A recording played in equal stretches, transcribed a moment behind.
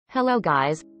Hello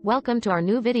guys, welcome to our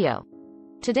new video.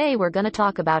 Today we're gonna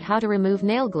talk about how to remove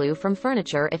nail glue from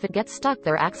furniture if it gets stuck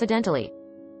there accidentally.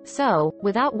 So,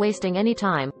 without wasting any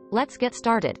time, let's get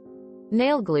started.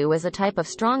 Nail glue is a type of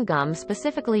strong gum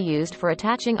specifically used for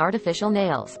attaching artificial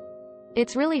nails.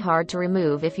 It's really hard to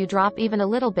remove if you drop even a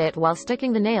little bit while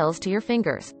sticking the nails to your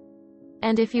fingers.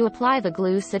 And if you apply the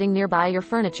glue sitting nearby your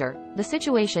furniture, the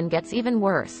situation gets even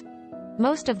worse.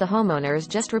 Most of the homeowners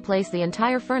just replace the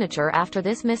entire furniture after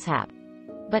this mishap.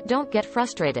 But don't get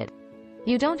frustrated.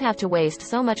 You don't have to waste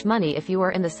so much money if you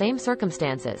are in the same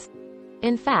circumstances.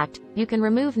 In fact, you can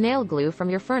remove nail glue from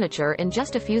your furniture in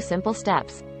just a few simple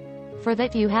steps. For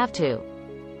that you have to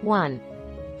 1.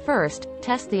 First,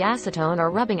 test the acetone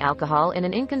or rubbing alcohol in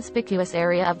an inconspicuous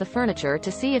area of the furniture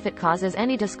to see if it causes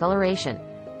any discoloration.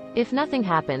 If nothing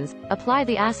happens, apply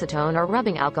the acetone or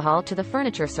rubbing alcohol to the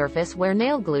furniture surface where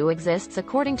nail glue exists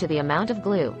according to the amount of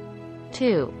glue.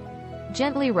 2.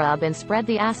 Gently rub and spread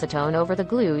the acetone over the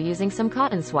glue using some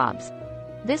cotton swabs.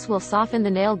 This will soften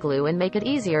the nail glue and make it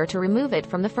easier to remove it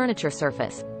from the furniture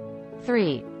surface.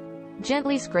 3.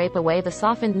 Gently scrape away the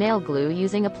softened nail glue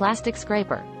using a plastic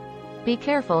scraper. Be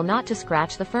careful not to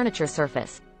scratch the furniture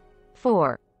surface.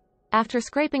 4. After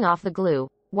scraping off the glue,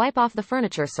 wipe off the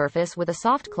furniture surface with a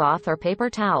soft cloth or paper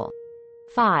towel.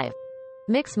 5.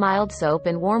 Mix mild soap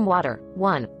and warm water,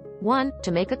 1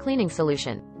 to make a cleaning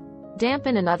solution.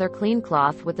 Dampen another clean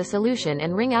cloth with the solution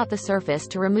and wring out the surface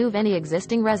to remove any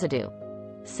existing residue.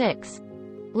 6.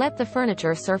 Let the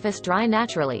furniture surface dry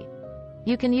naturally.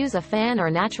 You can use a fan or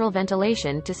natural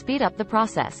ventilation to speed up the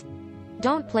process.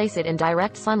 Don't place it in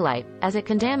direct sunlight, as it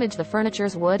can damage the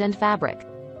furniture's wood and fabric.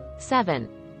 7.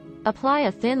 Apply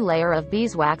a thin layer of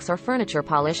beeswax or furniture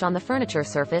polish on the furniture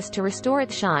surface to restore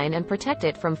its shine and protect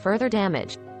it from further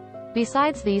damage.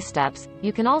 Besides these steps,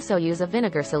 you can also use a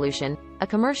vinegar solution, a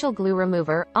commercial glue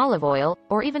remover, olive oil,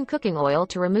 or even cooking oil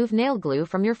to remove nail glue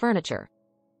from your furniture.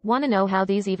 Want to know how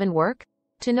these even work?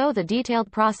 To know the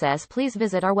detailed process, please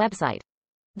visit our website.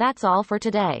 That's all for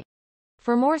today.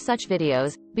 For more such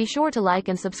videos, be sure to like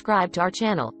and subscribe to our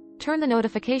channel. Turn the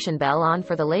notification bell on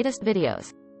for the latest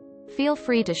videos. Feel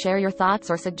free to share your thoughts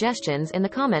or suggestions in the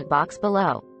comment box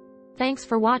below. Thanks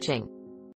for watching.